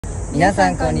皆さ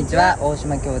んこんにちは。大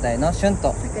島兄弟のしゅん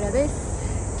とさくらです。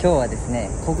今日はですね、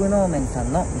コグノーメンさ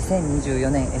んの2024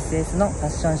年 SS のファッ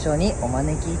ションショーにお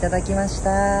招きいただきまし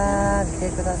た。見て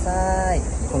ください。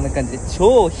こんな感じで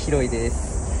超広いで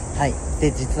す。はい。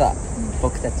で、実は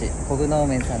僕たちコグノー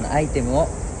メンさんのアイテムを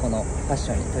このファッ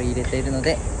ションに取り入れているの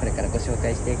で、これからご紹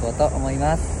介していこうと思い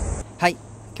ます。はい。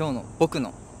今日の僕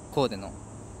のコーデの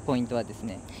ポイントはです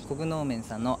ね、コグノーメン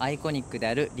さんのアイコニックで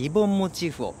あるリボンモチ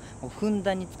ーフをふん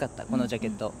だんに使ったこのジャケ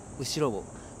ット、後ろを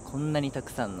こんなにた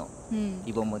くさんの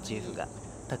リボンモチーフが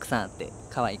たくさんあって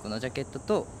可愛いこのジャケット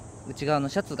と内側の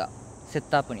シャツがセッ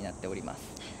トアップになっております。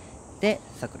で、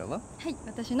さくらは？はい、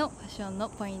私のファッションの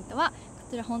ポイントはこ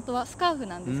ちら本当はスカーフ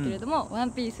なんですけれども、ワ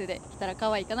ンピースで着たら可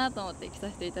愛いかなと思って着さ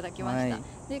せていただきました。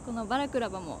で、このバラクラ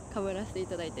バもかぶらせてい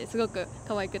ただいてすごく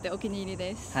可愛くてお気に入り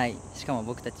です。はい、しかも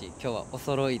僕たち今日はお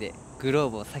揃いでグロー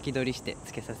ブを先取りして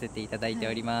つけさせていただいて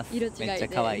おります。色違いでめっちゃ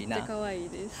可愛いな。めっちゃ可愛い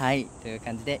です。はい、という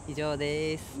感じで以上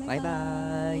です。バイバ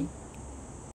ーイ。